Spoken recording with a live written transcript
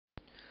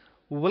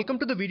Welcome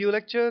to the video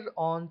lecture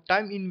on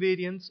time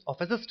invariance of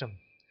a system.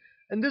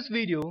 In this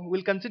video,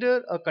 we'll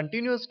consider a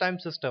continuous time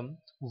system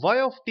y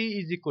of t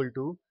is equal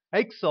to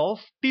x of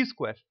t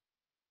square.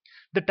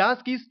 The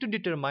task is to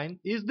determine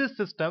is this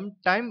system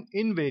time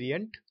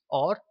invariant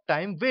or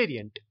time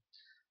variant.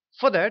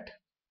 For that,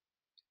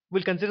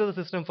 we'll consider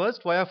the system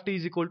first. Y of t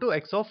is equal to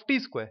x of t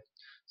square.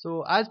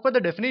 So as per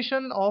the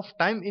definition of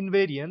time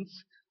invariance,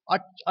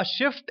 a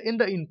shift in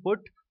the input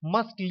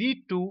must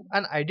lead to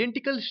an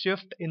identical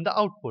shift in the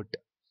output.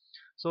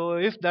 So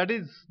if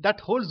that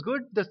holds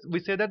good, we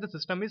say that the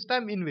system is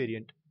time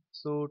invariant.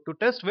 So to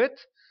test with,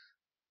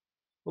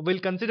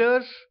 we'll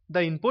consider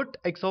the input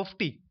x of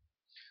t.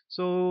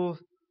 So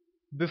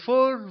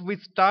before we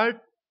start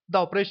the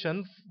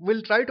operation,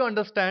 we'll try to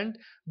understand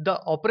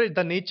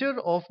the nature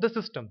of the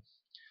system.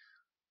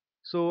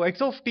 So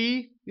x of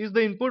t is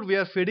the input. We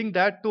are feeding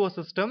that to a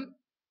system,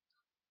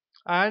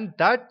 and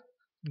that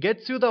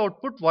gets you the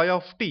output y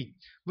of t,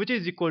 which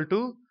is equal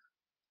to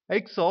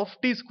x of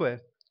t square.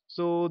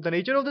 So the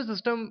nature of the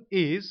system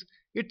is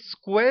it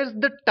squares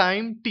the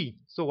time t.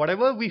 So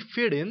whatever we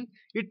feed in,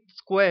 it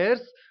squares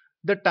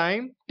the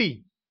time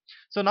t.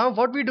 So now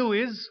what we do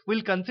is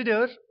we'll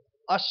consider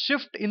a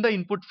shift in the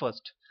input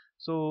first.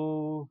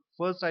 So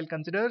first I'll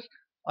consider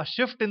a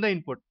shift in the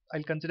input.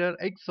 I'll consider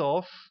x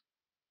of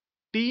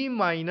t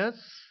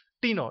minus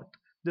t naught.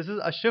 This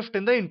is a shift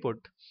in the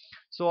input.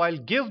 So I'll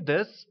give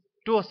this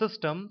to a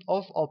system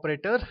of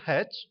operator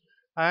h,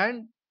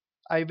 and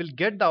I will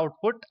get the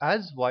output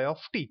as y of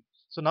t.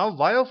 So now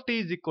y of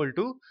t is equal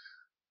to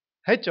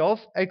h of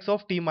x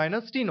of t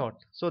minus t naught.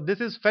 So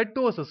this is fed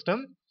to a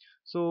system.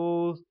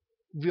 So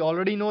we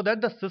already know that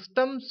the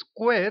system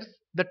squares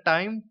the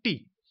time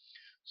t.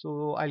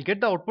 So I'll get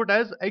the output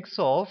as x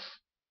of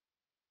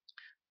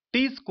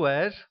t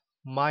square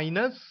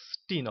minus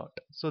t naught.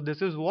 So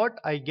this is what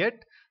I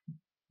get,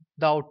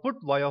 the output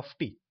y of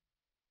t.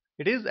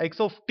 It is x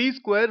of t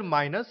square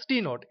minus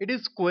t naught. It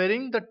is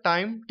squaring the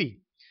time t.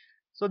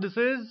 So this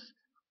is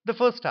the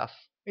first half.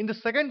 In the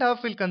second half,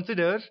 we'll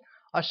consider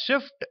a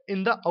shift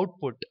in the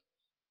output.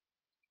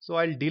 So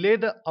I'll delay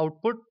the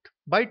output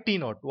by t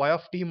naught, y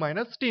of t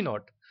minus t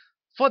naught.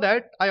 For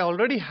that, I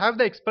already have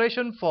the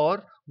expression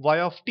for y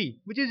of t,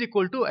 which is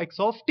equal to x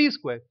of t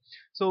square.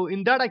 So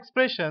in that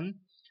expression,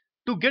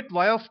 to get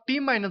y of t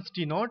minus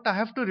t naught, I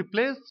have to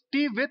replace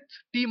t with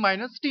t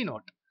minus t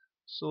naught.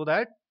 So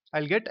that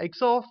I'll get x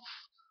of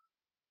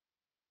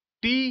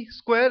t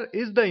square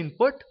is the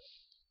input.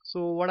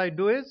 So what I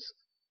do is,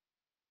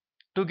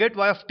 to get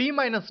y of t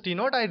minus t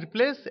naught, I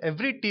replace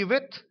every t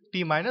with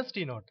t minus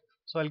t naught.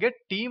 So I'll get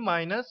t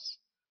minus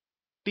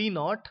t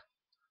naught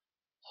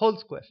whole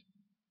square.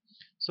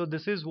 So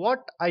this is what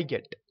I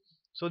get.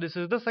 So this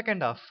is the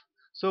second half.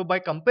 So by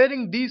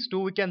comparing these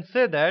two, we can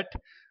say that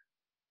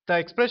the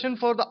expression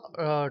for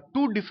the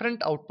two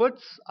different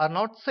outputs are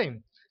not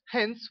same.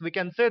 Hence, we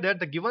can say that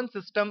the given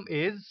system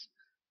is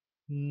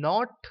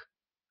not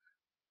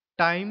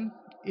time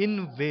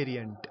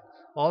invariant,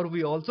 or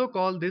we also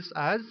call this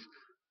as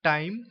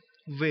time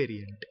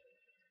variant.